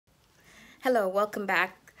Hello, welcome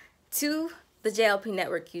back to the JLP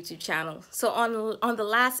Network YouTube channel. So on the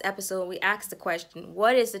last episode, we asked the question,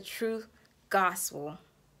 what is the true gospel?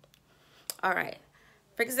 All right.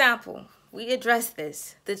 For example, we addressed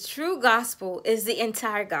this. The true gospel is the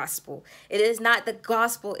entire gospel. It is not the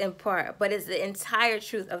gospel in part, but it's the entire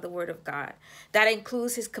truth of the word of God. That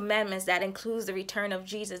includes his commandments. That includes the return of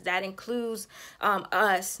Jesus. That includes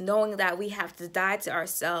us knowing that we have to die to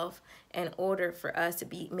ourselves in order for us to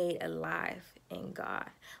be made alive in God.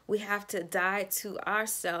 We have to die to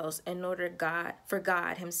ourselves in order for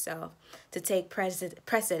God himself to take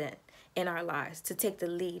precedent in our lives, to take the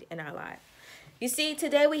lead in our life. You see,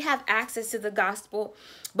 today we have access to the gospel,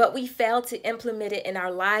 but we fail to implement it in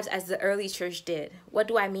our lives as the early church did. What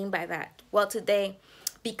do I mean by that? Well, today,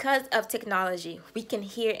 because of technology, we can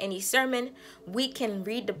hear any sermon, we can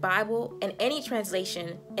read the Bible in any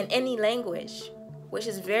translation, in any language, which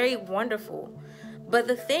is very wonderful. But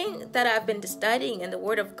the thing that I've been studying in the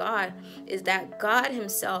Word of God is that God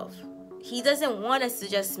himself, he doesn't want us to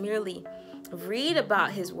just merely read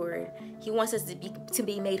about his word. He wants us to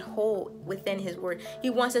be made whole within his word. He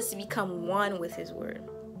wants us to become one with his word.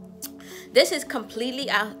 This is completely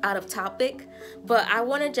out of topic, but I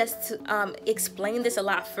want to just explain this a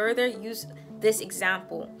lot further, use this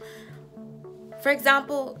example. For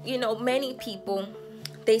example, many people,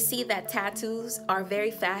 they see that tattoos are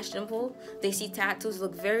very fashionable. They see tattoos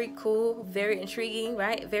look very cool, very intriguing,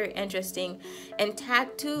 right? Very interesting. And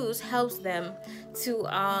tattoos helps them to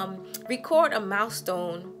record a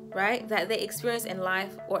milestone, right, that they experience in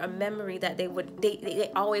life, or a memory that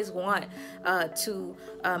they always want to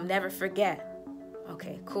never forget.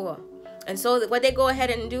 Okay, cool. And so what they go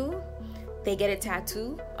ahead and do, they get a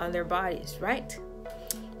tattoo on their bodies, right?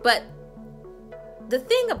 But the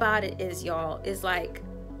thing about it is, y'all, is like,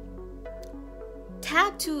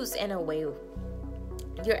 tattoos, in a way,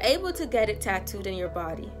 you're able to get it tattooed in your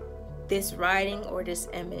body, this writing or this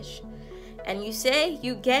image, and you say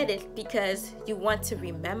you get it because you want to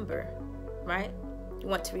remember, right? You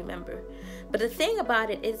want to remember. But the thing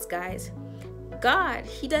about it is, guys, God,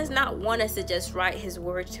 he does not want us to just write his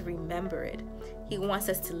word to remember it. He wants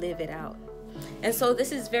us to live it out. And so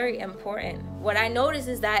this is very important. What I noticed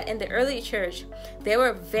is that in the early church, they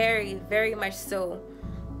were very, very much so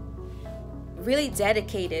really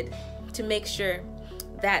dedicated to make sure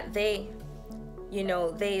that they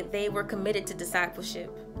were committed to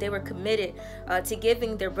discipleship. They were committed to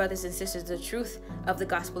giving their brothers and sisters the truth of the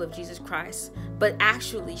gospel of Jesus Christ, but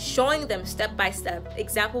actually showing them step by step,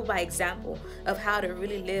 example by example, of how to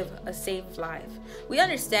really live a saved life. We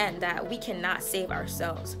understand that we cannot save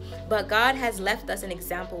ourselves, but God has left us an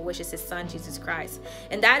example, which is his son, Jesus Christ.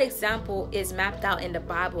 And that example is mapped out in the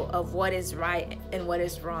Bible of what is right and what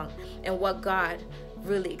is wrong, and what God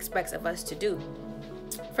really expects of us to do.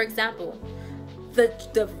 For example,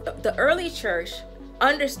 the early church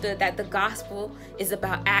understood that the gospel is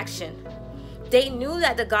about action. They knew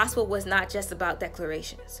that the gospel was not just about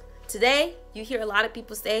declarations. Today, you hear a lot of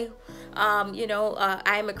people say, I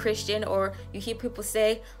am a Christian, or you hear people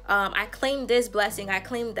say, I claim this blessing, I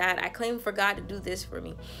claim that, I claim for God to do this for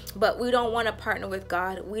me. But we don't want to partner with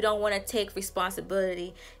God. We don't want to take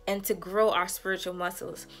responsibility and to grow our spiritual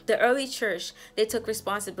muscles. The early church, they took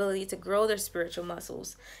responsibility to grow their spiritual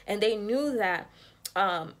muscles. And they knew that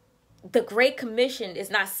the Great Commission is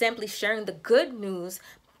not simply sharing the good news,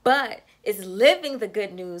 but is living the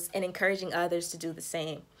good news and encouraging others to do the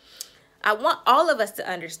same. I want all of us to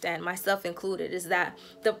understand, myself included, is that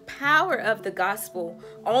the power of the gospel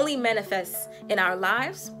only manifests in our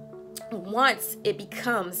lives once it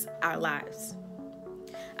becomes our lives.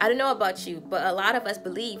 I don't know about you, but a lot of us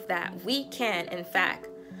believe that we can, in fact,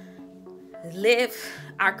 live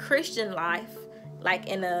our Christian life like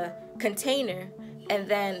in a container, and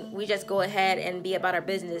then we just go ahead and be about our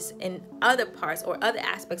business in other parts or other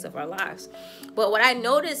aspects of our lives. But what I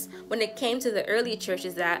noticed when it came to the early church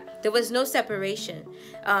is that there was no separation.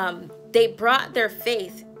 They brought their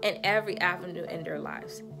faith in every avenue in their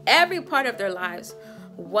lives. Every part of their lives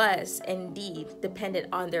was indeed dependent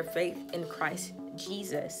on their faith in Christ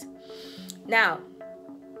Jesus. Now,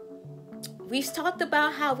 we've talked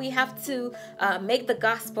about how we have to make the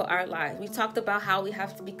gospel our life. We talked about how we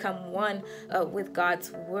have to become one with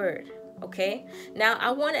God's word. Okay? Now,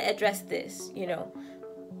 I want to address this.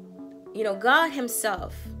 God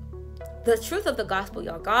himself, the truth of the gospel,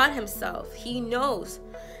 y'all, God himself, he knows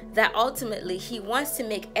that ultimately he wants to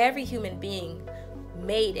make every human being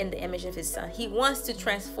made in the image of his son. He wants to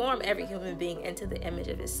transform every human being into the image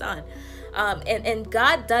of his son. And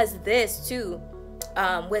God does this too,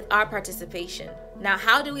 with our participation. Now,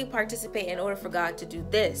 how do we participate in order for God to do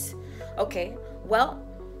this? Okay, well,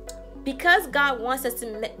 Because God wants us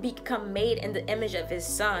to become made in the image of his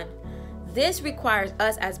son, this requires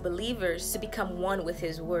us as believers to become one with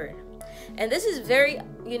his word. And this is very,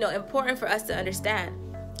 important for us to understand.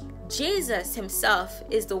 Jesus himself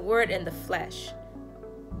is the word in the flesh.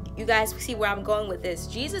 You guys see where I'm going with this.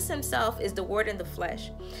 Jesus himself is the word in the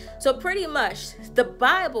flesh. So pretty much the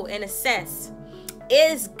Bible, in a sense,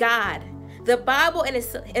 is God. The Bible, in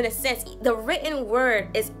a sense, the written word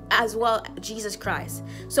is as well Jesus Christ.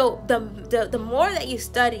 So the more that you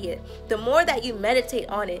study it, the more that you meditate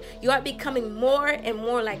on it, you are becoming more and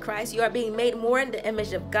more like Christ. You are being made more in the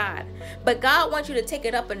image of God. But God wants you to take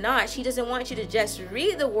it up a notch. He doesn't want you to just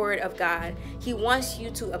read the word of God. He wants you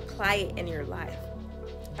to apply it in your life.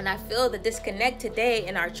 And I feel the disconnect today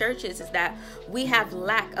in our churches is that we have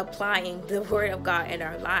lacked applying the word of God in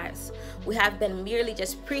our lives. We have been merely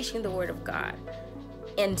just preaching the word of God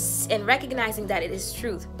and recognizing that it is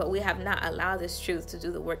truth, but we have not allowed this truth to do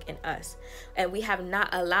the work in us. And we have not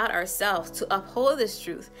allowed ourselves to uphold this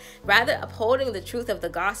truth. Rather upholding the truth of the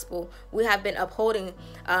gospel, we have been upholding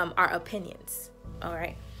our opinions. All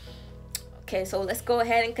right. Okay, so let's go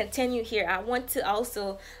ahead and continue here. I want to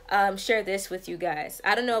also share this with you guys.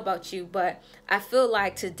 I don't know about you, but I feel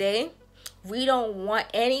like today we don't want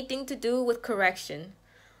anything to do with correction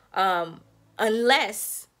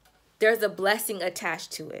unless there's a blessing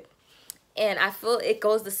attached to it. And I feel it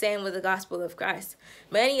goes the same with the gospel of Christ.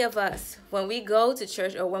 Many of us, when we go to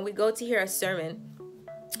church or when we go to hear a sermon,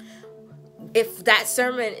 if that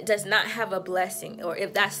sermon does not have a blessing, or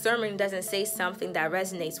if that sermon doesn't say something that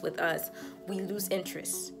resonates with us, we lose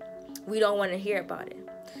interest. We don't want to hear about it.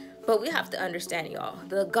 But we have to understand, y'all,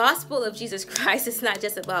 the gospel of Jesus Christ is not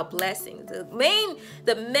just about blessings. The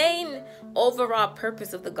main overall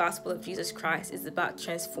purpose of the gospel of Jesus Christ is about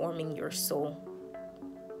transforming your soul.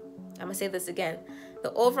 I'm going to say this again.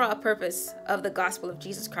 The overall purpose of the gospel of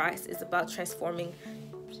Jesus Christ is about transforming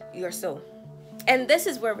your soul. And this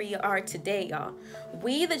is where we are today, y'all.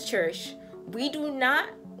 We, the church, we do not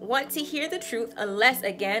want to hear the truth unless,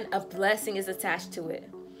 again, a blessing is attached to it.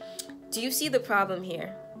 Do you see the problem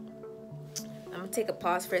here? I'm going to take a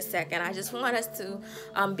pause for a second. I just want us to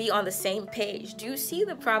be on the same page. Do you see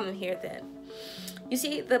the problem here then? You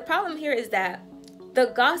see, the problem here is that the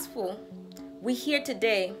gospel we hear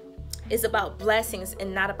today is about blessings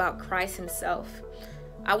and not about Christ himself.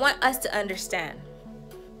 I want us to understand.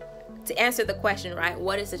 To answer the question, right,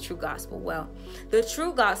 what is the true gospel? Well, the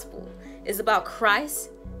true gospel is about Christ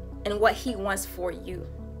and what he wants for you.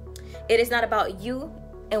 It is not about you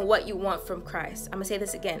and what you want from Christ. I'm going to say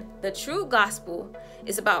this again. The true gospel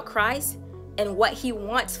is about Christ and what he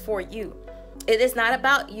wants for you. It is not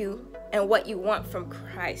about you and what you want from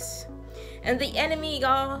Christ. And the enemy,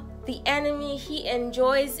 y'all, the enemy, he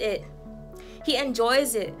enjoys it. He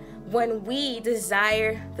enjoys it when we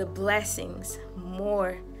desire the blessings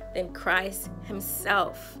more than Christ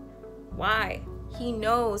himself. Why? He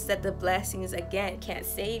knows that the blessings, again, can't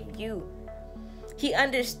save you. He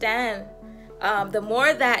understands the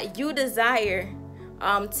more that you desire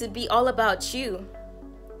to be all about you,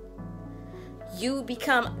 you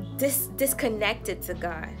become disconnected to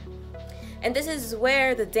God. And this is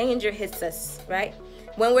where the danger hits us, right?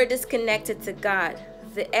 When we're disconnected to God,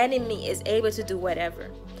 the enemy is able to do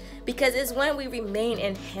whatever. Because it's when we remain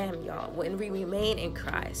in him, y'all. When we remain in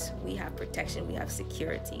Christ, we have protection, we have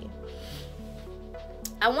security.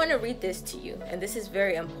 I want to read this to you, and this is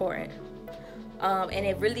very important. And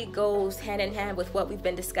it really goes hand in hand with what we've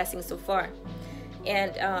been discussing so far.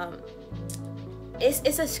 And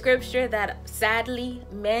it's a scripture that sadly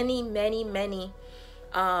many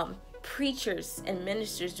preachers and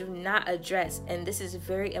ministers do not address. And this is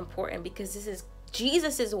very important because this is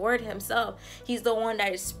Jesus' word himself. He's the one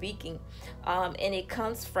that is speaking. And it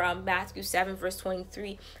comes from Matthew 7 verse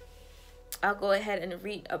 23. I'll go ahead and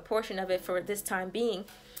read a portion of it for this time being.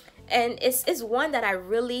 And it's one that I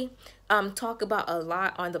really talk about a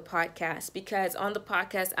lot on the podcast, because on the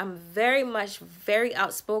podcast I'm very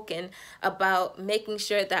outspoken about making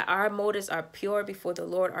sure that our motives are pure before the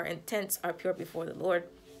Lord, our intents are pure before the Lord,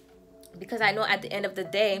 because I know at the end of the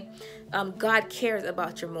day, God cares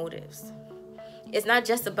about your motives. It's not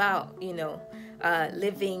just about,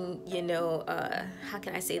 living, how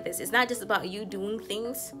can I say this? It's not just about you doing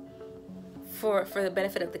things for the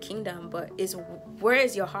benefit of the kingdom, but where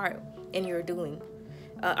is your heart in your doing?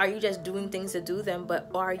 Are you just doing things to do them,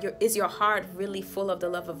 but is your heart really full of the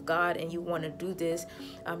love of God and you want to do this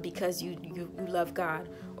because you love God,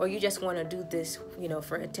 or you just want to do this,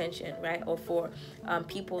 for attention, right? Or for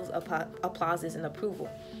people's applauses and approval.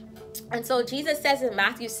 And so Jesus says in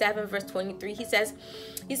Matthew 7 verse 23, he says,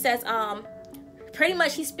 pretty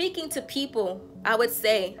much he's speaking to people, I would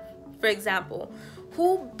say, for example,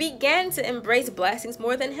 who began to embrace blessings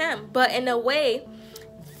more than him. But in a way,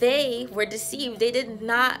 they were deceived. They did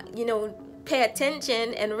not, pay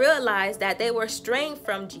attention and realize that they were straying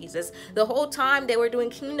from Jesus. The whole time they were doing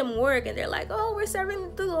kingdom work, and they're like, oh, we're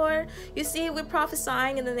serving the Lord. You see, we're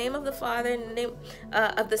prophesying in the name of the Father, in the name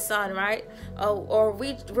of the Son, right? Oh, or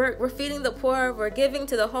we're feeding the poor, we're giving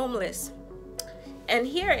to the homeless. And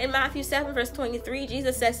here in Matthew 7, verse 23,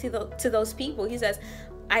 Jesus says to those people, he says,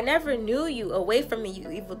 I never knew you. Away from me, you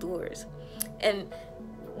evildoers. And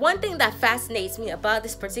one thing that fascinates me about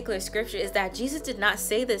this particular scripture is that Jesus did not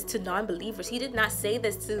say this to non-believers. He did not say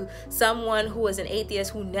this to someone who was an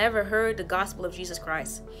atheist who never heard the gospel of Jesus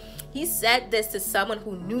Christ. He said this to someone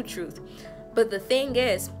who knew truth. But the thing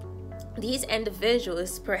is, these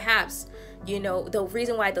individuals, perhaps, the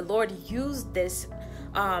reason why the Lord used this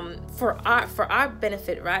for our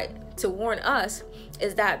benefit, right, to warn us,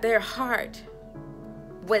 is that their heart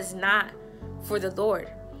was not for the Lord.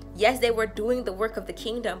 Yes, they were doing the work of the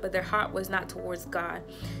kingdom, but their heart was not towards God.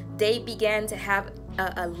 They began to have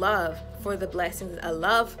a love for the blessings, a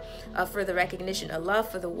love for the recognition, a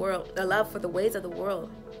love for the world, a love for the ways of the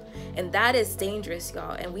world. And that is dangerous,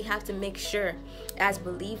 y'all. And we have to make sure as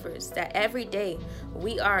believers that every day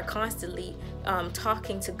we are constantly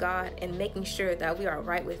talking to God and making sure that we are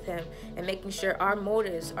right with him, and making sure our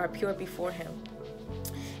motives are pure before him.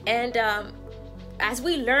 And as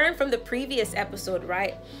we learned from the previous episode,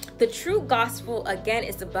 right, the true gospel, again,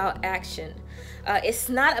 is about action. It's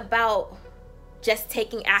not about just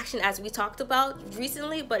taking action as we talked about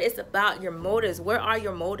recently, but it's about your motives. Where are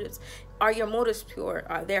your motives? Are your motives pure?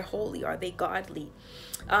 Are they holy? Are they godly?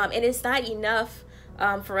 And it's not enough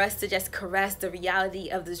for us to just caress the reality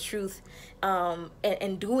of the truth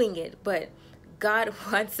and doing it, but God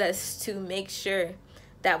wants us to make sure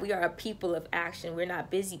that we are a people of action. We're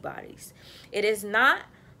not busybodies. It is not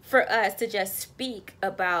for us to just speak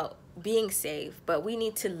about being saved, but we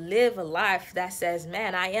need to live a life that says,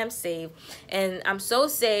 man, I am saved, and I'm so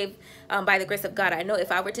saved by the grace of God. I know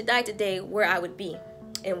if I were to die today, where I would be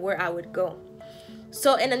and where I would go.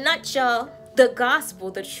 So in a nutshell, the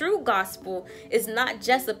gospel, the true gospel, is not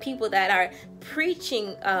just the people that are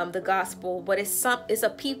preaching the gospel, but it's a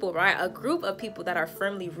people, right? A group of people that are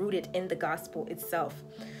firmly rooted in the gospel itself.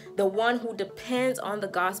 The one who depends on the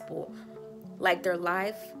gospel, like their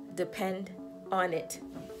life depend on it.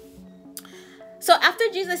 So after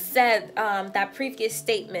Jesus said that previous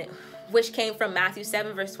statement, which came from Matthew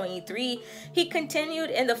 7, verse 23, he continued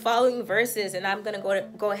in the following verses, and I'm going to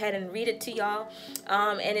go ahead and read it to y'all.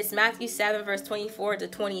 And it's Matthew 7, verse 24 to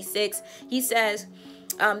 26. He says,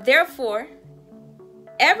 therefore,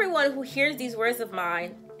 everyone who hears these words of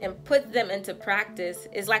mine and puts them into practice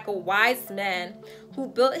is like a wise man who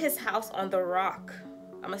built his house on the rock.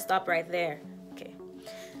 I'm going to stop right there. Okay.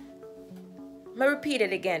 I'm going to repeat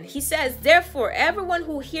it again. He says, therefore, everyone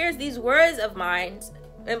who hears these words of mine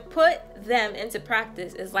and put them into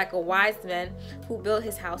practice is like a wise man who built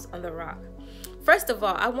his house on the rock. First of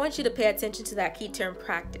all, I want you to pay attention to that key term,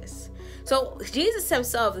 practice. So Jesus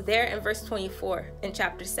himself, there in verse 24 in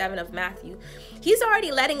chapter 7 of Matthew, he's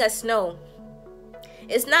already letting us know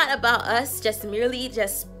it's not about us just merely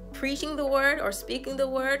just preaching the word or speaking the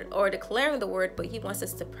word or declaring the word, but he wants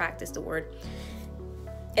us to practice the word.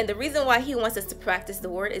 And the reason why he wants us to practice the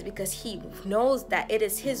word is because he knows that it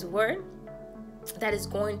is his word that is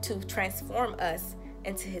going to transform us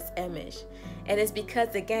into his image. And it's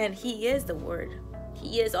because, again, he is the word.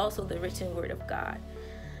 He is also the written word of God.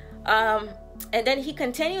 And then he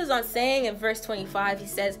continues on saying in verse 25, he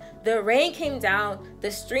says, the rain came down,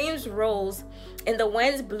 the streams rose, and the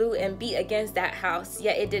winds blew and beat against that house,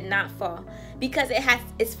 yet it did not fall, because it has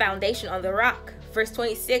its foundation on the rock. Verse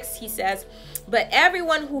 26, he says, but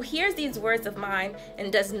everyone who hears these words of mine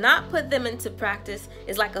and does not put them into practice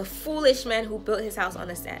is like a foolish man who built his house on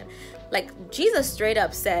the sand. Like Jesus straight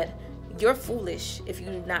up said, you're foolish if you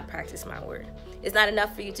do not practice my word. It's not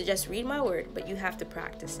enough for you to just read my word, but you have to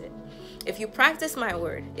practice it. If you practice my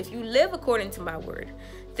word, if you live according to my word,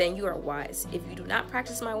 then you are wise. If you do not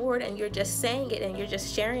practice my word and you're just saying it and you're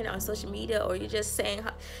just sharing it on social media, or you're just saying,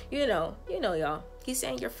 y'all, he's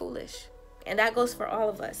saying you're foolish. And that goes for all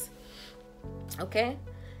of us. Okay?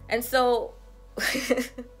 And so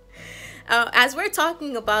as we're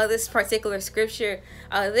talking about this particular scripture,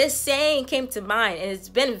 this saying came to mind, and it's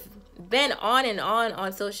been on and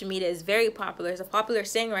on social media. It's very popular. It's a popular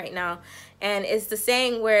saying right now. And it's the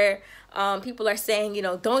saying where people are saying,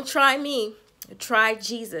 don't try me, try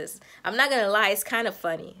Jesus. I'm not going to lie, it's kind of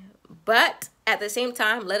funny. But at the same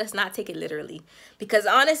time, let us not take it literally. Because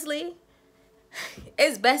honestly,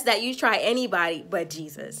 It's best that you try anybody but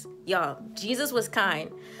Jesus. Y'all, Jesus was kind,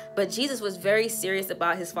 but Jesus was very serious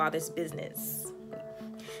about his Father's business.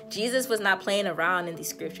 Jesus was not playing around in these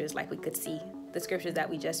scriptures like we could see, the scriptures that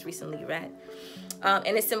we just recently read.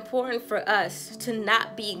 And it's important for us to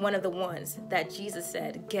not be one of the ones that Jesus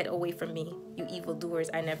said, "Get away from me, you evildoers,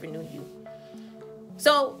 I never knew you."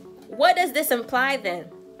 So what does this imply then?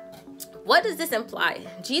 What does this imply?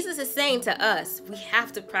 Jesus is saying to us, we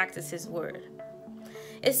have to practice his word.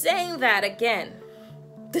 It's saying that, again,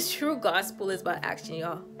 the true gospel is about action,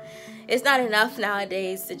 y'all. It's not enough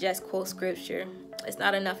nowadays to just quote scripture. It's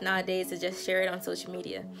not enough nowadays to just share it on social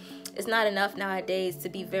media. It's not enough nowadays to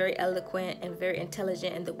be very eloquent and very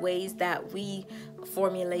intelligent in the ways that we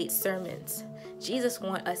formulate sermons. Jesus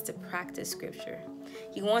wants us to practice scripture.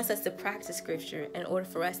 He wants us to practice scripture in order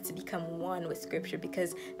for us to become one with scripture,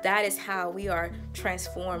 because that is how we are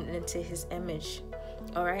transformed into his image.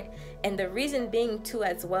 All right. And the reason being too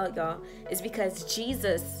as well, y'all, is because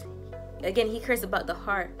Jesus, again, he cares about the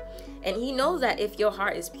heart. And he knows that if your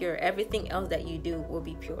heart is pure, everything else that you do will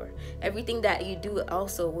be pure. Everything that you do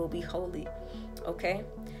also will be holy. Okay.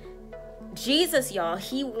 Jesus, y'all,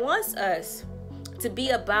 he wants us to be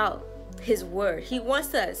about his word. He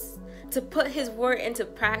wants us to put his word into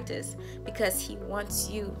practice because he wants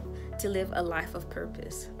you to live a life of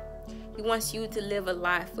purpose. He wants you to live a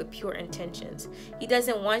life with pure intentions. He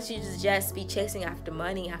doesn't want you to just be chasing after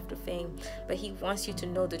money, after fame, but he wants you to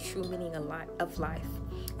know the true meaning of life.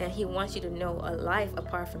 And he wants you to know a life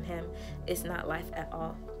apart from him is not life at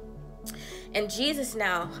all. And Jesus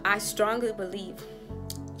now, I strongly believe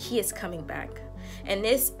he is coming back. And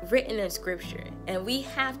it's written in scripture, and we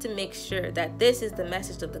have to make sure that this is the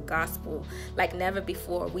message of the gospel like never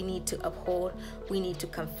before. We need to uphold, we need to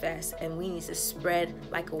confess, and we need to spread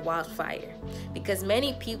like a wildfire, because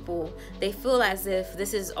many people, they feel as if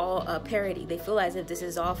this is all a parody. They feel as if this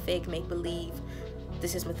is all fake, make-believe,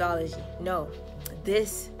 this is mythology. No,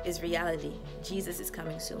 this is reality. Jesus is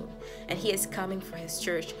coming soon, and he is coming for his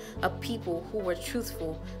church, a people who were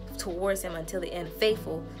truthful towards him until the end,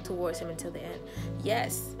 faithful towards him until the end.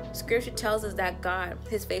 Yes, scripture tells us that God,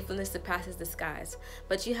 his faithfulness surpasses the skies,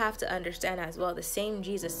 but you have to understand as well, the same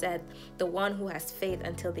Jesus said, the one who has faith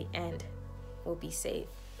until the end will be saved.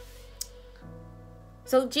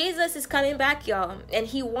 So Jesus is coming back, y'all, and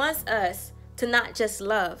he wants us to not just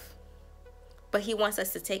love, but he wants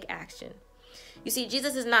us to take action. You see,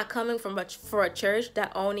 Jesus is not coming for a church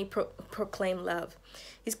that only proclaim love.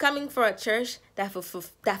 He's coming for a church that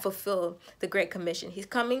fulfilled the Great Commission. He's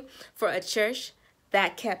coming for a church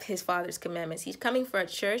that kept his Father's commandments. He's coming for a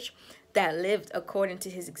church that lived according to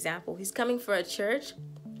his example. He's coming for a church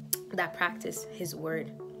that practiced his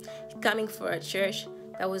word. He's coming for a church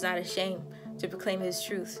that was not ashamed to proclaim his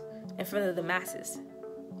truth in front of the masses,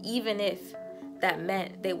 even if that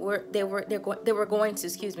meant they were going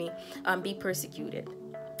to, be persecuted.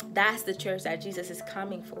 That's the church that Jesus is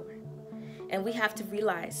coming for. And we have to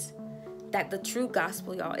realize that the true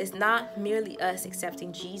gospel, y'all, is not merely us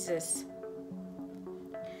accepting Jesus.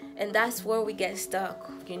 And that's where we get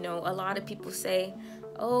stuck. You know, a lot of people say,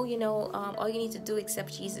 oh, all you need to do is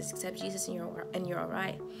accept Jesus and you're all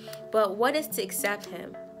right. But what is to accept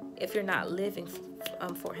him if you're not living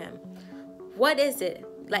for him? What is it?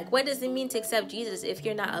 Like, what does it mean to accept Jesus if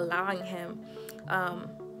you're not allowing him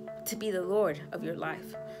to be the Lord of your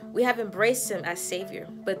life? We have embraced him as Savior,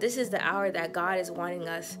 but this is the hour that God is wanting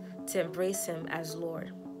us to embrace him as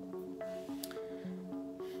Lord.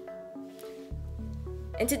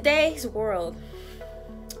 In today's world,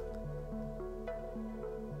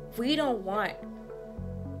 we don't want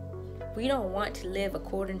to live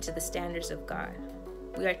according to the standards of God.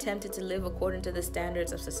 We are tempted to live according to the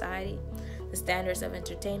standards of society, the standards of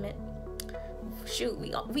entertainment. Shoot,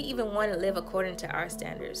 we even want to live according to our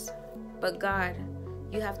standards. But God,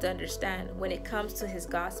 you have to understand, when it comes to his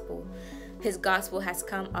gospel has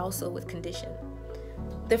come also with condition.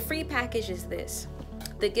 The free package is this.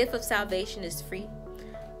 The gift of salvation is free.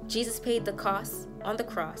 Jesus paid the cost on the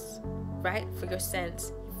cross, right, for your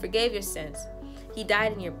sins. He forgave your sins. He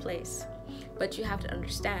died in your place. But you have to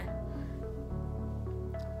understand,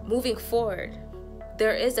 moving forward,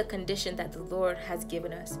 there is a condition that the Lord has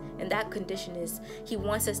given us. And that condition is he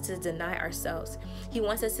wants us to deny ourselves. He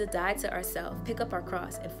wants us to die to ourselves, pick up our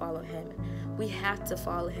cross, and follow him. We have to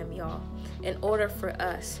follow him, y'all, in order for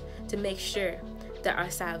us to make sure that our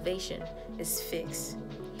salvation is fixed.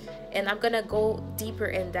 And I'm going to go deeper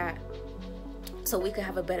in that so we can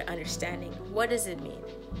have a better understanding. What does it mean?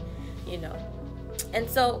 And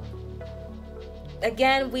so,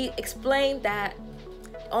 again, we explained that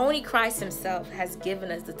only Christ himself has given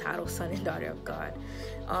us the title son and daughter of God.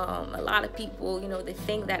 A lot of people, they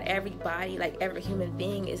think that everybody, like every human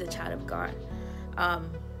being, is a child of God.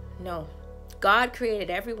 No. God created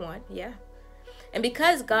everyone, yeah. And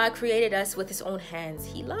because God created us with his own hands,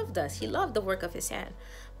 he loved us. He loved the work of his hand.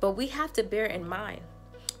 But we have to bear in mind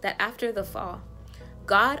that after the fall,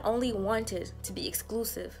 God only wanted to be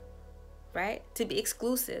exclusive, right? To be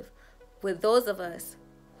exclusive with those of us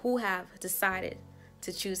who have decided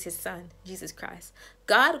to choose his son, Jesus Christ.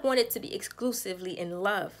 God wanted to be exclusively in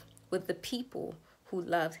love with the people who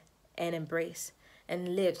loved and embraced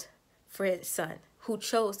and lived for his son, who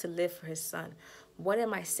chose to live for his son. What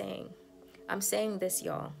am I saying? I'm saying this,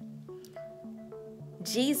 y'all.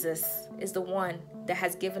 Jesus is the one that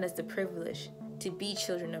has given us the privilege to be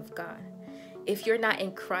children of God. If you're not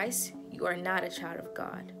in Christ, you are not a child of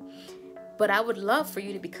God. But I would love for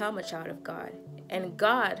you to become a child of God. And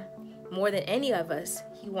God, more than any of us,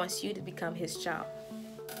 he wants you to become his child.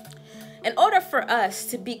 In order for us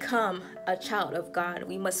to become a child of God,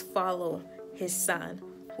 we must follow his son,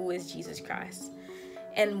 who is Jesus Christ.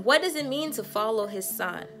 And what does it mean to follow his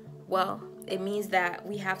son? Well, it means that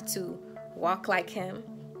we have to walk like him,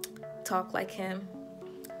 talk like him,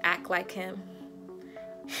 act like him.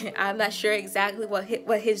 I'm not sure exactly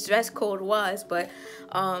what his dress code was, but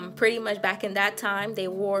pretty much back in that time, they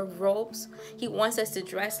wore robes. He wants us to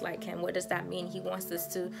dress like him. What does that mean? He wants us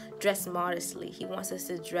to dress modestly. He wants us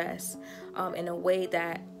to dress in a way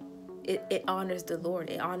that it honors the Lord.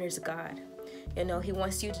 It honors God. He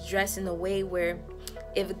wants you to dress in a way where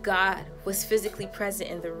if God was physically present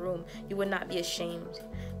in the room, you would not be ashamed,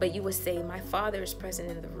 but you would say, my Father is present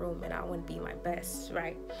in the room, and I want to be my best,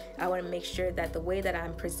 right? I want to make sure that the way that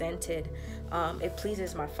I'm presented, it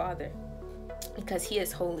pleases my Father, because he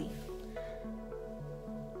is holy.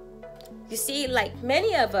 You see, like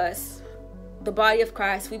many of us, the body of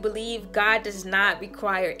Christ, we believe God does not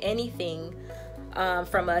require anything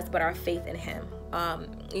from us but our faith in him.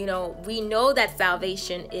 We know that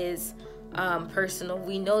salvation is personal.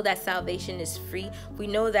 We know that salvation is free. We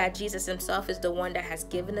know that Jesus himself is the one that has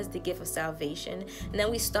given us the gift of salvation. And then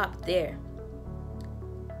we stop there.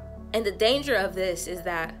 And the danger of this is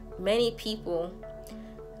that many people,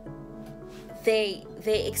 they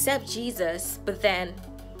accept Jesus, but then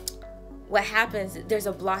what happens, there's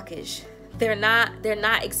a blockage. They're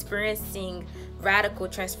not experiencing radical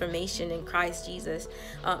transformation in Christ Jesus.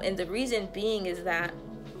 And the reason being is that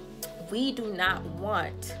we do not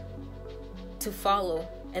want to follow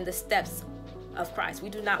in the steps of Christ. We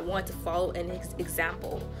do not want to follow an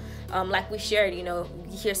example. Like we shared, you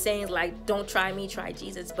hear sayings like, don't try me, try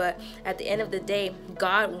Jesus. But at the end of the day,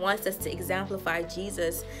 God wants us to exemplify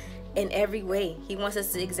Jesus in every way. He wants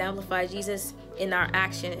us to exemplify Jesus in our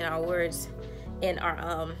action, in our words, in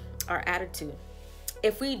our attitude.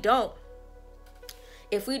 If we don't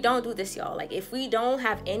do this, y'all, like if we don't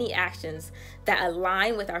have any actions that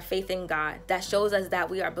align with our faith in God, that shows us that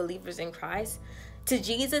we are believers in Christ, to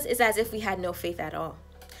Jesus, it's as if we had no faith at all.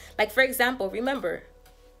 Like, for example, remember,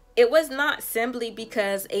 it was not simply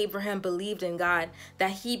because Abraham believed in God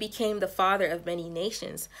that he became the father of many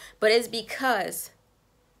nations, but it's because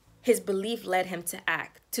his belief led him to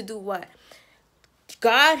act. To do what?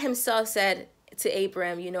 God himself said to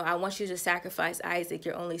Abraham, I want you to sacrifice Isaac,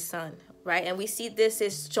 your only son. Right? And we see this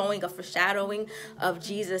is showing a foreshadowing of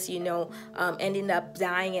Jesus, ending up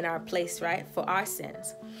dying in our place, right? For our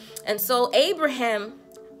sins. And so Abraham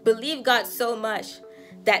believed God so much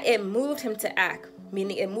that it moved him to act,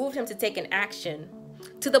 meaning it moved him to take an action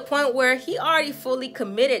to the point where he already fully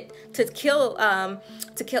committed to kill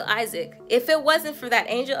Isaac. If it wasn't for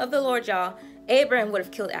that angel of the Lord, y'all, Abraham would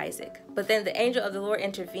have killed Isaac. But then the angel of the Lord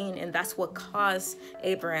intervened, and that's what caused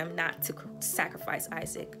Abraham not to sacrifice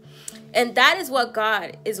Isaac. And that is what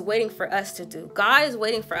God is waiting for us to do. God is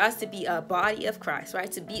waiting for us to be a body of Christ,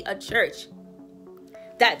 right? To be a church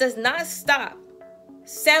that does not stop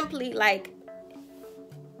simply like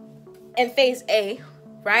in phase A,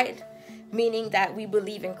 right? Meaning that we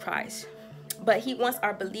believe in Christ. But he wants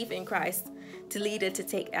our belief in Christ to lead us to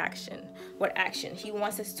take action. What action? He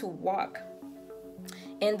wants us to walk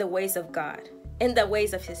in the ways of God, in the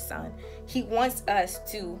ways of his son. He wants us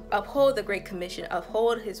to uphold the Great Commission,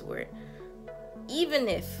 uphold his word, even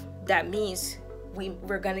if that means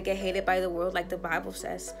we're going to get hated by the world, like the Bible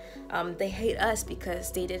says. They hate us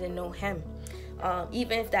because they didn't know him.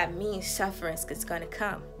 Even if that means suffering is going to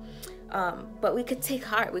come. But we could take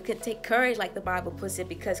heart, we could take courage, like the Bible puts it,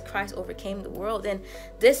 because Christ overcame the world. And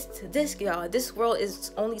this world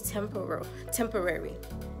is only temporary.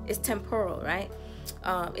 It's temporal, right?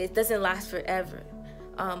 It doesn't last forever.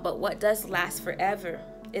 But what does last forever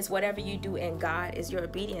is whatever you do in God, is your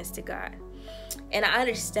obedience to God. And I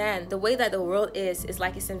understand the way that the world is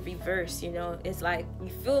like it's in reverse, you know. It's like you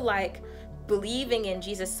feel like believing in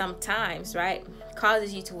Jesus sometimes, right,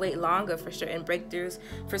 causes you to wait longer for certain breakthroughs,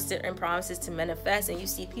 for certain promises to manifest. And you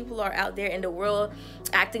see people are out there in the world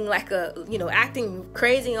acting like acting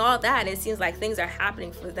crazy and all that, and it seems like things are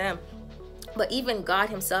happening for them. But even God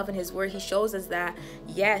himself in his word, he shows us that,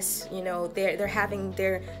 yes, you know, they're having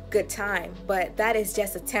their good time, but that is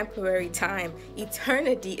just a temporary time.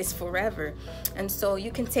 Eternity is forever. And so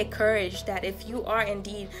you can take courage that if you are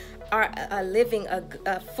indeed living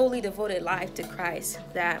a fully devoted life to Christ,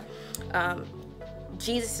 that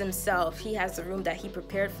Jesus himself, he has the room that he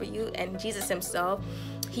prepared for you. And Jesus himself,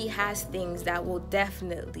 he has things that will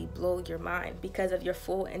definitely blow your mind because of your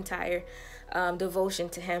full entire devotion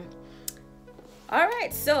to him. All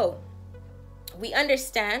right, so we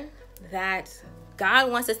understand that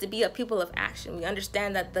God wants us to be a people of action. We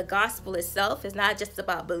understand that the gospel itself is not just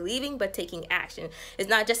about believing, but taking action. It's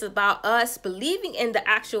not just about us believing in the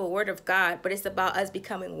actual word of God, but it's about us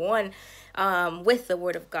becoming one with the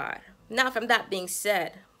word of God. Now, from that being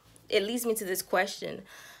said, it leads me to this question.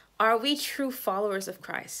 Are we true followers of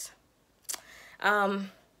Christ?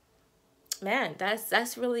 Man,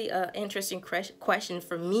 that's really an interesting question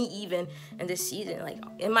for me, even in this season. Like,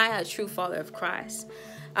 am I a true follower of Christ?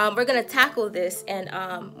 We're going to tackle this, and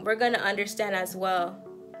we're going to understand as well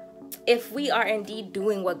if we are indeed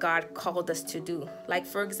doing what God called us to do. Like,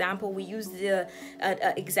 for example, we use the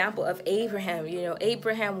example of Abraham. You know,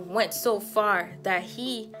 Abraham went so far that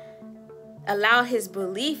he allowed his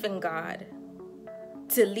belief in God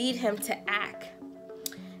to lead him to act.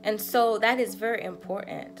 And so that is very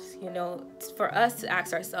important, you know, for us to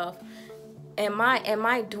ask ourselves, am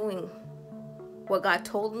I doing what God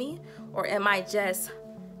told me, or am I just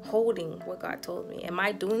holding what God told me? Am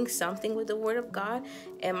I doing something with the word of God?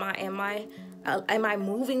 Am I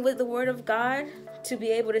moving with the word of God to be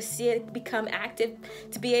able to see it become active,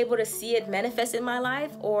 to be able to see it manifest in my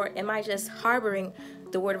life? Or am I just harboring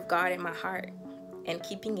the word of God in my heart and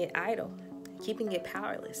keeping it idle, keeping it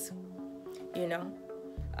powerless, you know?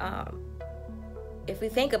 If we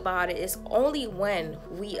think about it, it's only when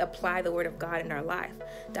we apply the word of God in our life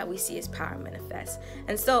that we see his power manifest.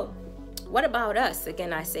 And so, what about us?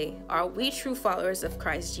 Again, I say, are we true followers of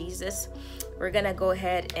Christ Jesus? We're going to go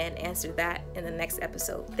ahead and answer that in the next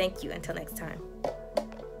episode. Thank you. Until next time.